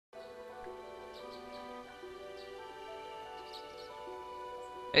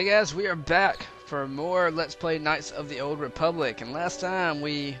Hey guys, we are back for more Let's Play Knights of the Old Republic, and last time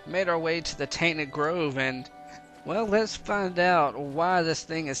we made our way to the Tainted Grove, and, well, let's find out why this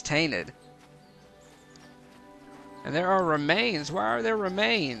thing is tainted. And there are remains. Why are there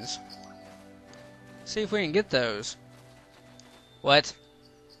remains? See if we can get those. What?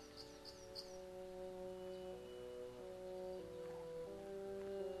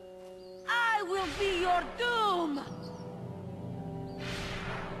 I will be your doom!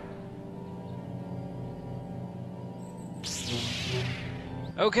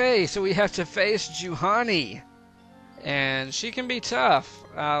 Okay, so we have to face Juhani, and she can be tough.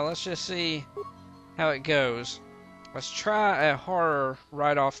 Let's just see how it goes. Let's try a horror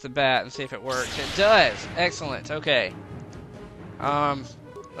right off the bat and see if it works. It does! Excellent, okay.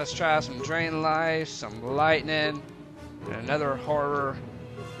 Let's try some drain life, some lightning, and another horror.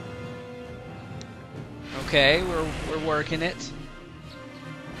 Okay, we're working it.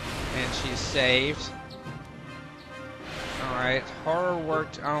 And she's saved. Alright, horror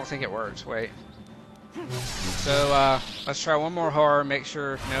worked. I don't think it works. Wait. So, let's try one more horror, make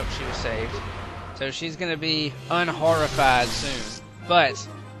sure. Nope, she was saved. So she's gonna be unhorrified soon. But,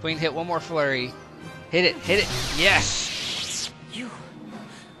 if we can hit one more flurry. Hit it, hit it! Yes! You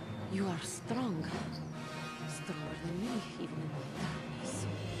are strong. Stronger than me, even in my darkness.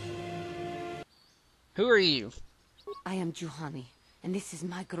 Who are you? I am Juhani, and this is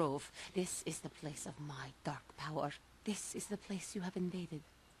my grove. This is the place of my dark power. This is the place you have invaded.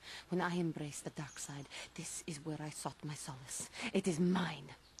 When I embraced the dark side, this is where I sought my solace. It is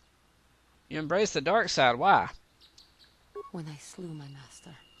mine. You embrace the dark side. Why? When I slew my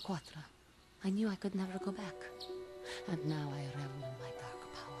master, KotOR, I knew I could never go back. And now I revel in my dark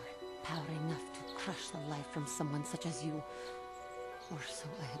power. Power enough to crush the life from someone such as you. Or so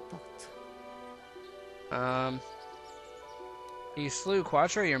I had thought. You slew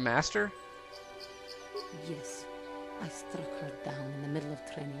KotOR, your master? Yes. I struck her down in the middle of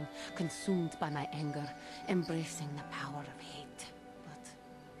training, consumed by my anger, embracing the power of hate. But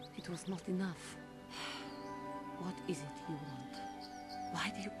it was not enough. What is it you want? Why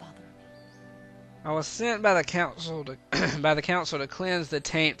do you bother me? I was sent by the council to by the council to cleanse the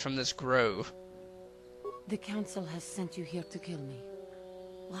taint from this grove. The council has sent you here to kill me.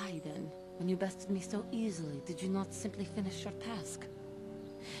 Why then, when you bested me so easily, did you not simply finish your task?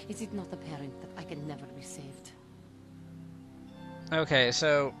 Is it not apparent that I can never be saved? Okay,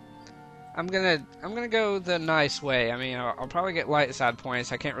 so I'm gonna go the nice way. I mean, I'll probably get light side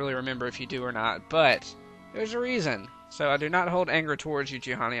points. I can't really remember if you do or not, but there's a reason. So I do not hold anger towards you,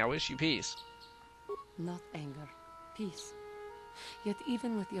 Juhani. I wish you peace. Not anger, peace. Yet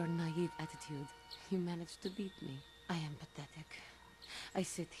even with your naive attitude, you managed to beat me. I am pathetic. I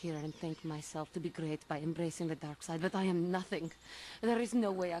sit here and think myself to be great by embracing the dark side, but I am nothing. There is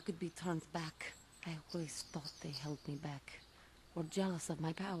no way I could be turned back. I always thought they held me back. Or jealous of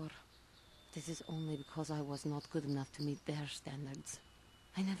my power. This is only because I was not good enough to meet their standards.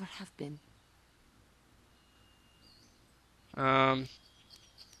 I never have been. Why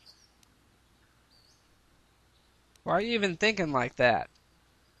are you even thinking like that?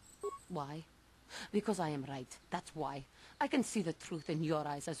 Why? Because I am right. That's why. I can see the truth in your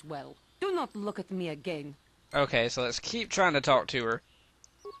eyes as well. Do not look at me again. Okay, so let's keep trying to talk to her.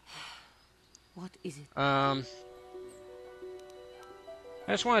 What is it?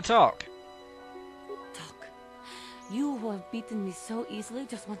 I just want to talk. Talk. You who have beaten me so easily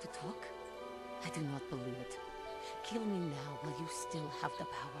just want to talk? I do not believe it. Kill me now while you still have the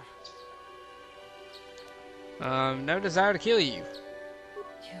power. No desire to kill you.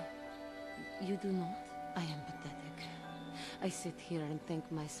 You do not? I am pathetic. I sit here and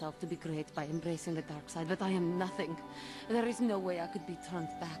think myself to be great by embracing the dark side, but I am nothing. There is no way I could be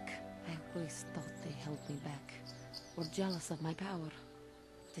turned back. I always thought they held me back. Or jealous of my power.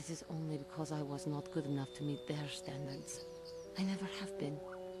 This is only because I was not good enough to meet their standards. I never have been.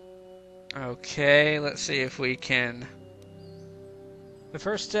 Okay, let's see if we can... The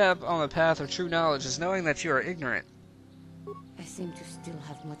first step on the path of true knowledge is knowing that you are ignorant. I seem to still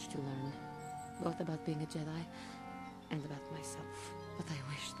have much to learn. Both about being a Jedi and about myself. But I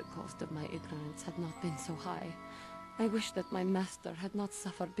wish the cost of my ignorance had not been so high. I wish that my master had not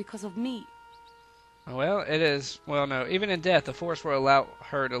suffered because of me. Well, it is... Well, no. Even in death, the Force will allow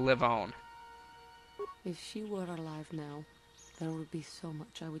her to live on. If she were alive now, there would be so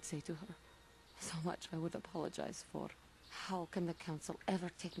much I would say to her. So much I would apologize for. How can the council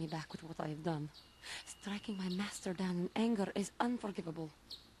ever take me back with what I have done? Striking my master down in anger is unforgivable.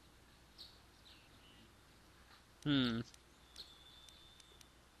 Do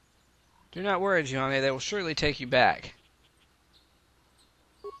not worry, Juhani. They will surely take you back.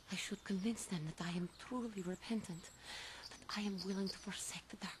 I should convince them that I am truly repentant, that I am willing to forsake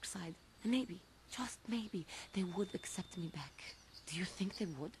the dark side, and maybe, just maybe, they would accept me back. Do you think they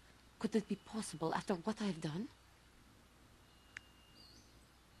would? Could it be possible after what I've done?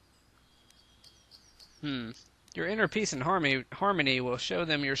 Your inner peace and harmony will show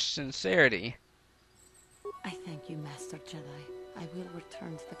them your sincerity. I thank you, Master Jedi. I will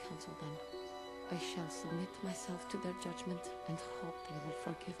return to the Council then. I shall submit myself to their judgment and hope they will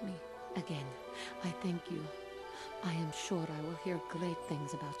forgive me. Again, I thank you. I am sure I will hear great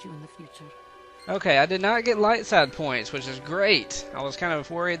things about you in the future. Okay, I did not get light side points, which is great. I was kind of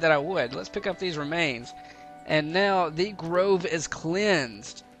worried that I would. Let's pick up these remains. And now the grove is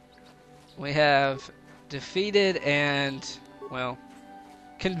cleansed. We have defeated and, well,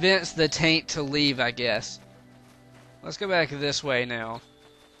 convinced the taint to leave, I guess. Let's go back this way now.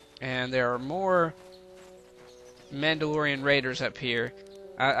 And there are more Mandalorian raiders up here.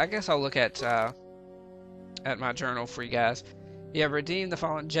 I guess I'll look at my journal for you guys. You have redeemed the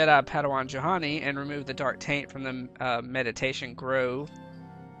fallen Jedi Padawan Juhani and removed the dark taint from the meditation grove.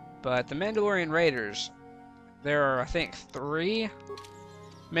 But the Mandalorian raiders, there are, I think, 3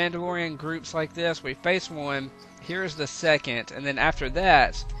 Mandalorian groups like this. We faced one. Here's the second. And then after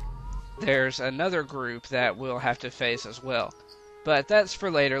that, there's another group that we'll have to face as well. But that's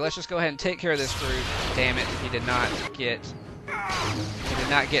for later. Let's just go ahead and take care of this group. Damn it, he did not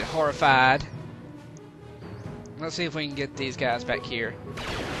get horrified. Let's see if we can get these guys back here.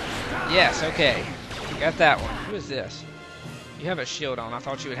 Yes, okay. We got that one. Who is this? You have a shield on. I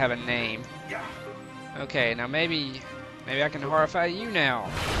thought you would have a name. Okay, now maybe I can horrify you now.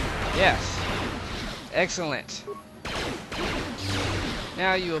 Yes. Excellent.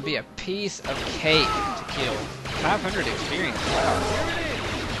 Now you will be a piece of cake to kill. 500 experience. Wow.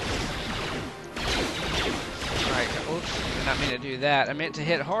 Alright, oops. Did not mean to do that. I meant to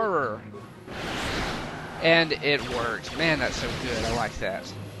hit horror. And it worked. Man, that's so good. I like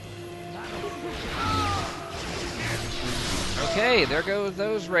that. Okay, there go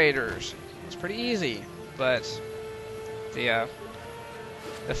those raiders. It's pretty easy, but the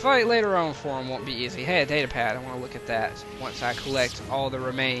fight later on for them won't be easy. Hey, a data pad. I want to look at that once I collect all the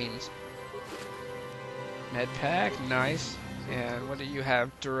remains. Med pack, nice. And what do you have?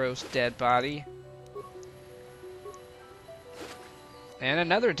 Duros dead body. And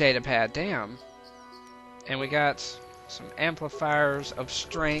another data pad, damn. And we got some amplifiers of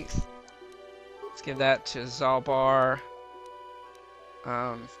strength. Let's give that to Zalbar.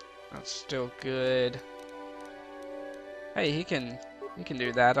 That's still good. Hey, he can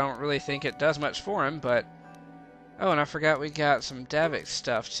do that. I don't really think it does much for him, but... Oh, and I forgot we got some Davik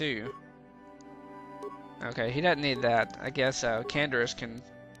stuff, too. Okay, he doesn't need that. I guess Canderous can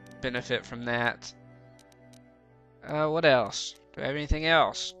benefit from that. What else? Do I have anything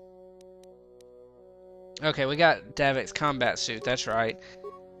else? Okay, we got Davik's combat suit, that's right.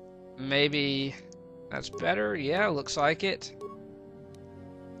 Maybe that's better? Yeah, looks like it.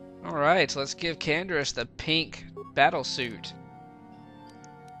 Alright, so let's give Canderous the pink battle suit.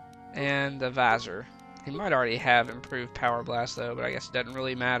 And the visor. He might already have improved power blast though, but I guess it doesn't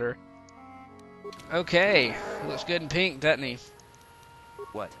really matter. Okay, he looks good in pink, doesn't he?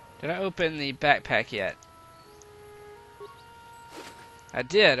 What? Did I open the backpack yet? I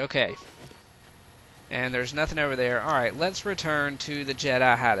did, okay. And there's nothing over there. Alright, let's return to the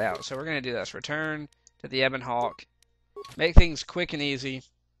Jedi hideout. So we're going to do this. Return to the Ebon Hawk. Make things quick and easy.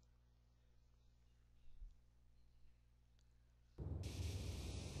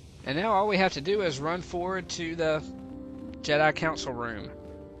 And now all we have to do is run forward to the Jedi Council room.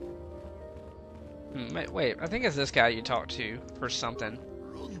 Wait, I think it's this guy you talked to for something.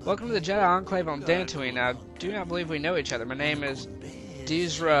 Welcome to the Jedi Enclave on Dantooine. I do not believe we know each other. My name is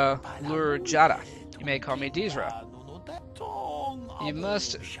Dizra Lur Jada. You may call me Dizra. You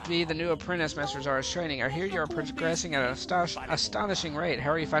must be the new apprentice Master Zara's training. I hear you are progressing at an astonishing rate. How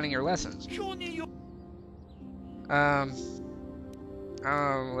are you finding your lessons?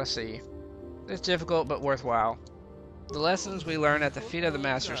 Let's see. It's difficult, but worthwhile. The lessons we learn at the feet of the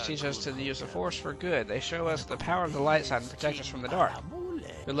Masters teach us to use the Force for good. They show us the power of the light side and protect us from the dark.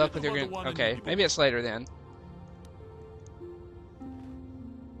 Good luck with your... Okay, maybe it's later then.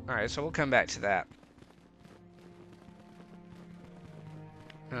 Alright, so we'll come back to that.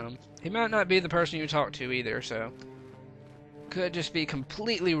 He might not be the person you talk to either, so... Could just be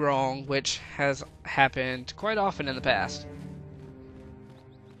completely wrong, which has happened quite often in the past.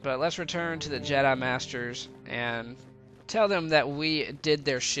 But let's return to the Jedi Masters and tell them that we did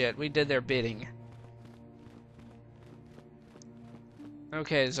their shit. We did their bidding.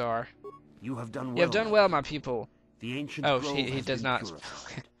 Okay, Zar. You have done well. You have done well, my people. The ancient oh, grove he has does been not.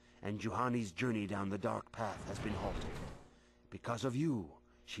 purified. and Juhani's journey down the dark path has been halted. Because of you,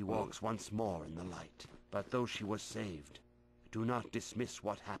 she walks once more in the light. But though she was saved, do not dismiss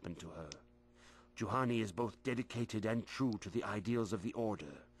what happened to her. Juhani is both dedicated and true to the ideals of the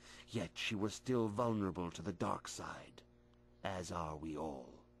Order, yet she was still vulnerable to the dark side, as are we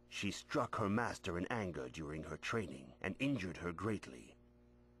all. She struck her master in anger during her training and injured her greatly.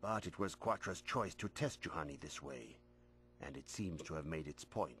 But it was Quatra's choice to test Juhani this way, and it seems to have made its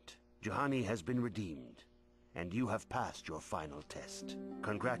point. Juhani has been redeemed, and you have passed your final test.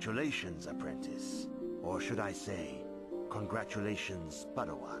 Congratulations, apprentice. Or should I say, congratulations,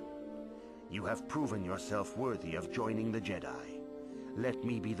 Padawan. You have proven yourself worthy of joining the Jedi. Let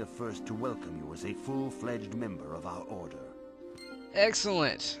me be the first to welcome you as a full-fledged member of our order.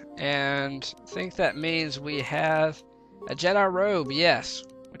 Excellent. And I think that means we have a Jedi robe, yes,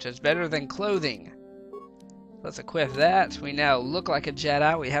 which is better than clothing. Let's equip that. We now look like a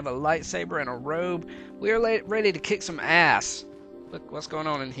Jedi. We have a lightsaber and a robe. We are ready to kick some ass. Look what's going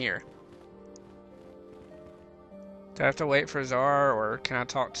on in here. Do I have to wait for Zar, or can I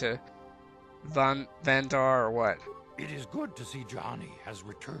talk to Vandar, or what? It is good to see Juhani has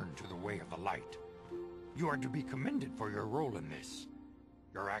returned to the way of the light. You are to be commended for your role in this.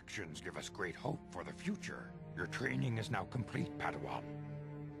 Your actions give us great hope for the future. Your training is now complete, Padawan.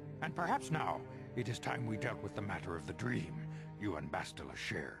 And perhaps now, it is time we dealt with the matter of the dream you and Bastila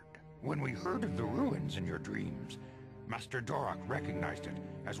shared. When we heard of the ruins in your dreams, Master Dorak recognized it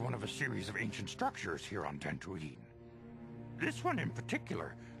as one of a series of ancient structures here on Dantooine. This one in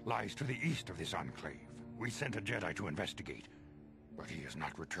particular lies to the east of this enclave. We sent a Jedi to investigate, but he has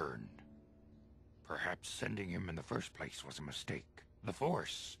not returned. Perhaps sending him in the first place was a mistake. The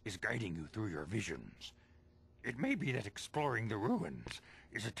Force is guiding you through your visions. It may be that exploring the ruins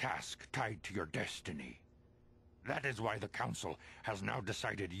is a task tied to your destiny. That is why the Council has now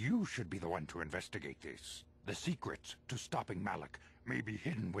decided you should be the one to investigate this. The secrets to stopping Malak may be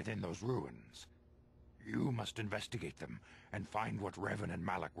hidden within those ruins. You must investigate them and find what Revan and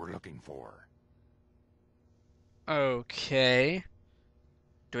Malak were looking for. Okay.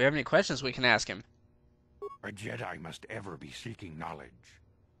 Do we have any questions we can ask him? A Jedi must ever be seeking knowledge.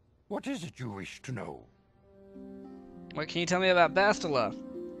 What is it you wish to know? What can you tell me about Bastila?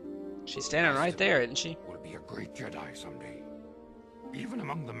 She's standing right there, isn't she? Will be a great Jedi someday. Even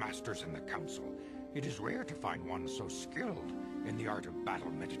among the Masters in the Council, it is rare to find one so skilled in the art of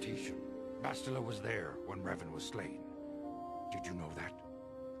battle meditation. Bastila was there when Revan was slain. Did you know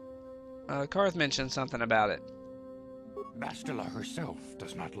that? Karth mentioned something about it. Bastila herself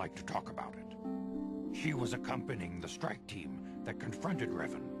does not like to talk about it. She was accompanying the strike team that confronted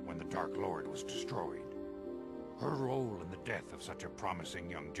Revan when the Dark Lord was destroyed. Her role in the death of such a promising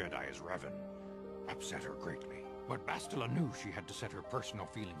young Jedi as Revan upset her greatly. But Bastila knew she had to set her personal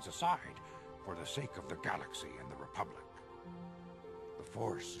feelings aside for the sake of the galaxy and the Republic. The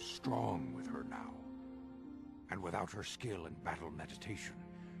Force is strong with her now. And without her skill in battle meditation,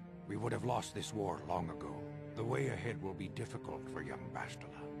 we would have lost this war long ago. The way ahead will be difficult for young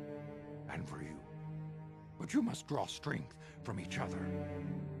Bastila. And for you. But you must draw strength from each other.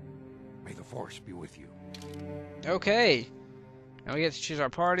 May the Force be with you. Okay. Now we get to choose our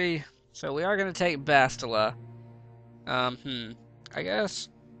party. So we are going to take Bastila. I guess.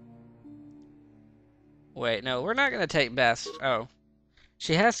 Wait, no, we're not going to take Oh.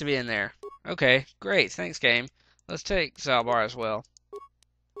 She has to be in there. Okay, great. Thanks, game. Let's take Zalbar as well.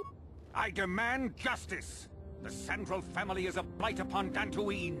 I demand justice. The Central family is a blight upon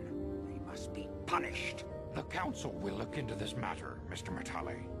Dantooine. They must be punished. The Council will look into this matter, Mr.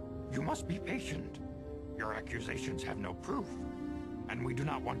 Matale. You must be patient. Your accusations have no proof. And we do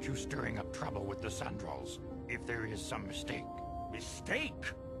not want you stirring up trouble with the Sandrals if there is some mistake.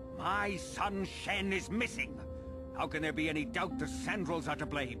 Mistake? My son Shen is missing. How can there be any doubt the Sandrals are to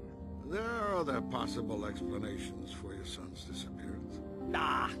blame? There are other possible explanations for your son's disappearance.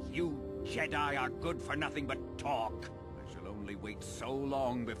 Ah, you Jedi are good for nothing but talk. I shall only wait so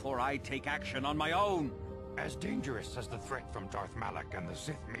long before I take action on my own. As dangerous as the threat from Darth Malak and the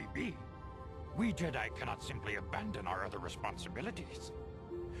Sith may be, we Jedi cannot simply abandon our other responsibilities.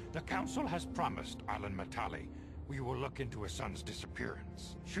 The Council has promised Alan Matale we will look into his son's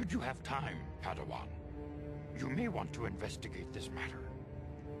disappearance. Should you have time, Padawan, you may want to investigate this matter.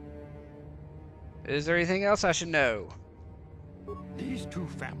 Is there anything else I should know? These two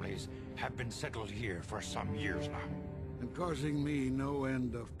families have been settled here for some years now. And causing me no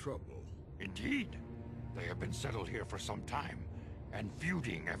end of trouble. Indeed. They have been settled here for some time, and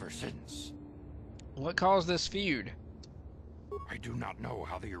feuding ever since. What caused this feud? I do not know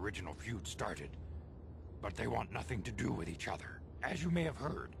how the original feud started, but they want nothing to do with each other. As you may have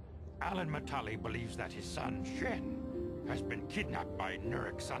heard, Alan Matali believes that his son, Shen, has been kidnapped by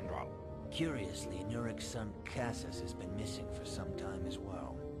Nurik Sandral. Curiously, Nurik's son Cassus has been missing for some time as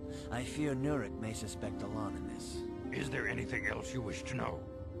well. I fear Nurik may suspect Alan in this. Is there anything else you wish to know?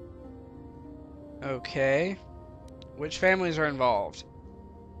 Okay. Which families are involved?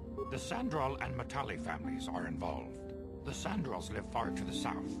 The Sandral and Matali families are involved. The Sandrals live far to the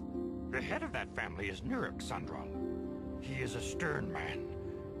south. The head of that family is Nurik Sandral. He is a stern man,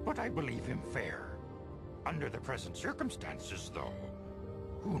 but I believe him fair. Under the present circumstances, though,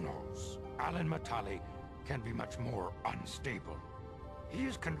 who knows? Alan Matali can be much more unstable. He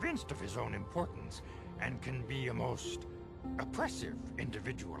is convinced of his own importance and can be a most oppressive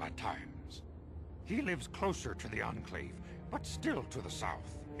individual at times. He lives closer to the Enclave, but still to the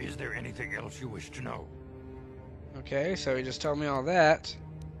south. Is there anything else you wish to know? Okay, so he just told me all that.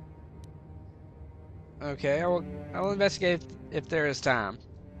 Okay, I will investigate if there is time.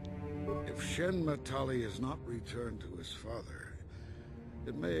 If Shen Matali is not returned to his father,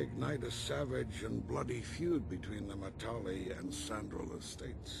 it may ignite a savage and bloody feud between the Matali and Sandral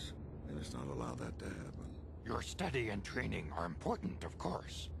estates. We must not allow that to happen. Your study and training are important, of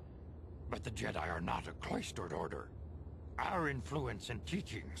course. But the Jedi are not a cloistered order. Our influence and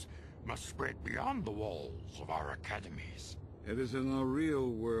teachings must spread beyond the walls of our academies. It is in the real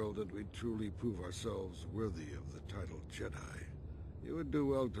world that we truly prove ourselves worthy of the title Jedi. You would do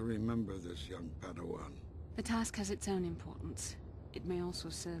well to remember this, young Padawan. The task has its own importance. It may also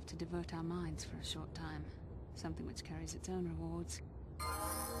serve to divert our minds for a short time. Something which carries its own rewards.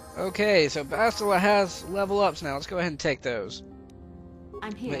 Okay, so Bastila has level ups now. Let's go ahead and take those.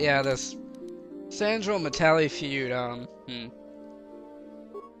 I'm here. But yeah, this Sandral Matali feud,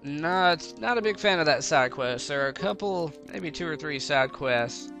 not a big fan of that side quest. There are a couple, maybe 2 or 3 side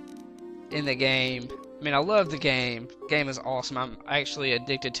quests in the game. I mean, I love the game. The game is awesome. I'm actually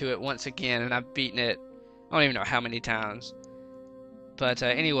addicted to it once again, and I've beaten it, I don't even know how many times. But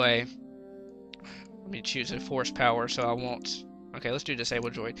anyway, let me choose a force power so I won't. Okay, let's do disable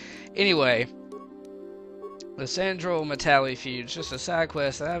droid. Anyway, the Sandral Matali feud is just a side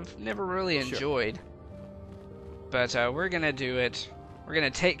quest that I've never really enjoyed. But we're gonna do it. We're gonna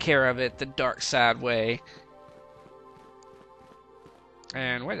take care of it the dark side way.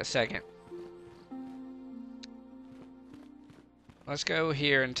 And wait a second. Let's go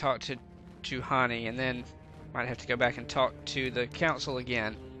here and talk to Juhani, and then might have to go back and talk to the council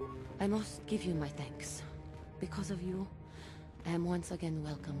again. I must give you my thanks. Because of you, I am once again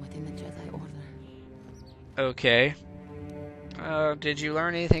welcome within the Jedi Order. Okay. Did you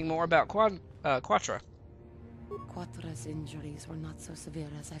learn anything more about Quatra? Quatra's injuries were not so severe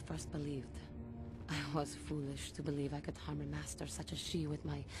as I first believed. I was foolish to believe I could harm a master such as she with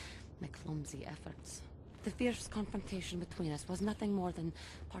my clumsy efforts. The fierce confrontation between us was nothing more than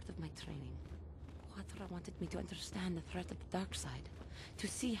part of my training. Quatra wanted me to understand the threat of the dark side, to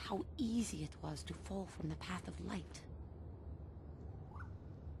see how easy it was to fall from the path of light.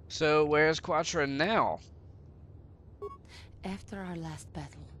 So where's Quatra now? After our last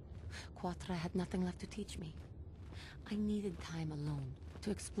battle, Quatra had nothing left to teach me. I needed time alone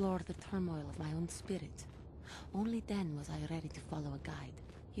to explore the turmoil of my own spirit. Only then was I ready to follow a guide,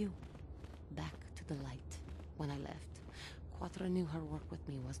 you, back to the light. When I left, Quatra knew her work with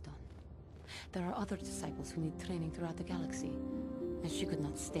me was done. There are other disciples who need training throughout the galaxy, and she could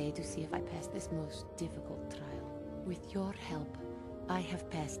not stay to see if I passed this most difficult trial. With your help, I have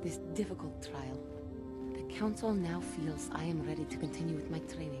passed this difficult trial. The Council now feels I am ready to continue with my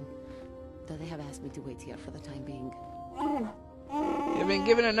training, though they have asked me to wait here for the time being. You've been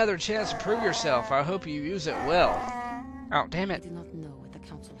given another chance to prove yourself. I hope you use it well. Oh, damn I it. do not know what the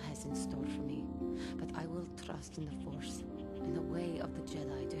Council has in store for me, but I will trust in the Force and the way of the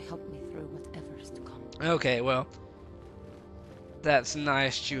Jedi to help me through whatever is to come. Okay, well, that's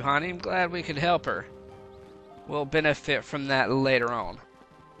nice, Juhani. I'm glad we could help her. We'll benefit from that later on.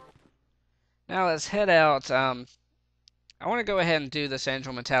 Now let's head out. I want to go ahead and do the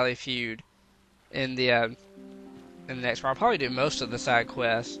Sandral Matali feud in the next part. I'll probably do most of the side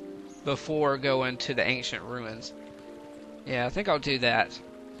quests before going to the ancient ruins. Yeah, I think I'll do that.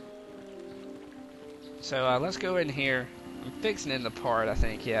 So let's go in here. I'm fixing in the part, I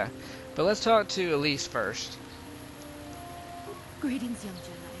think, yeah. But let's talk to Elise first. Greetings, young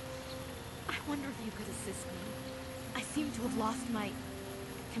Jedi. I wonder if you could assist me. I seem to have lost my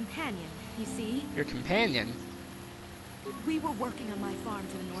companion, you see? Your companion? We were working on my farm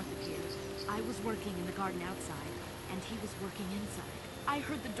to the north of here. I was working in the garden outside, and he was working inside. I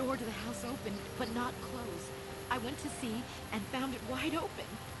heard the door to the house open, but not close. I went to see and found it wide open.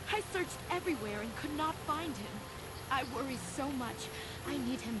 I searched everywhere and could not find him. I worry so much. I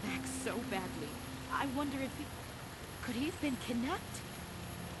need him back so badly. I wonder if he... Could he have been kidnapped?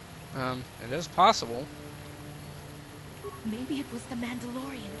 It is possible. Maybe it was the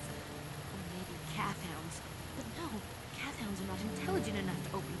Mandalorians. Or maybe Cathhounds. But no, Cathhounds are not intelligent enough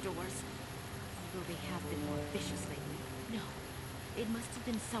to open doors. Although they have been more vicious lately. No, it must have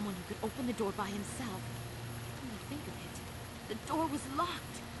been someone who could open the door by himself. When I think of it, the door was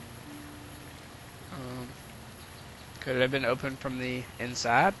locked. Could it have been opened from the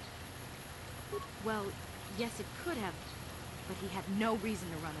inside? Well, yes, it could have. But he had no reason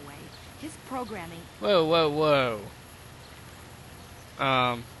to run away. His programming... Whoa, whoa, whoa.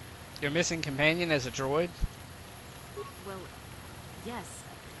 Your missing companion is a droid? Well, yes.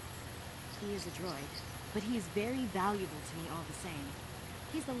 He is a droid. But he is very valuable to me all the same.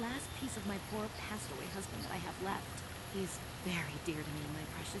 He's the last piece of my poor passed-away husband that I have left. He is very dear to me, my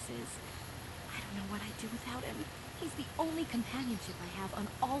precious is. I don't know what I'd do without him. He's the only companionship I have on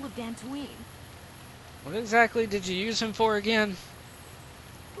all of Dantooine. What exactly did you use him for again?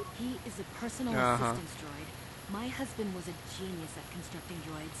 He is a personal assistance droid. My husband was a genius at constructing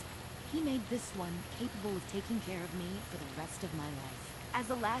droids. He made this one capable of taking care of me for the rest of my life. As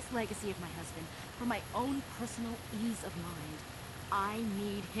the last legacy of my husband, for my own personal ease of mind, I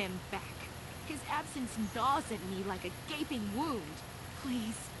need him back. His absence gnaws at me like a gaping wound.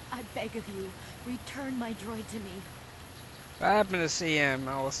 Please, I beg of you, return my droid to me. If I happen to see him,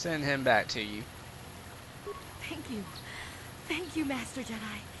 I will send him back to you. Thank you. Thank you, Master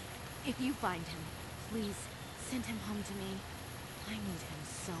Jedi. If you find him, please send him home to me. I need him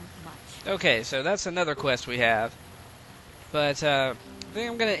so much. Okay, so that's another quest we have. But I think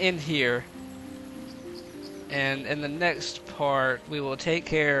I'm going to end here. And in the next part, we will take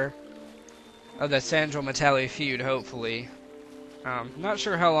care of the Sandro Matali feud, hopefully. Not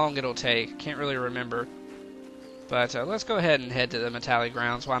sure how long it'll take. Can't really remember. But let's go ahead and head to the Matali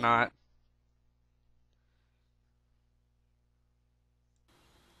grounds. Why not?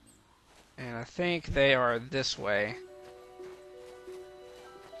 And I think they are this way.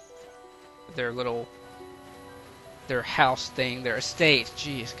 Their house thing, their estate.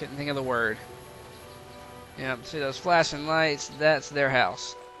 Jeez, couldn't think of the word. Yep, see those flashing lights? That's their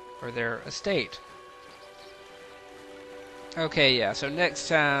house. Or their estate. Okay, yeah, so next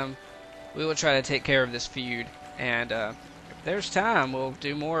time we will try to take care of this feud. And if there's time, we'll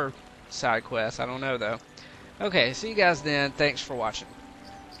do more side quests. I don't know, though. Okay, see you guys then. Thanks for watching.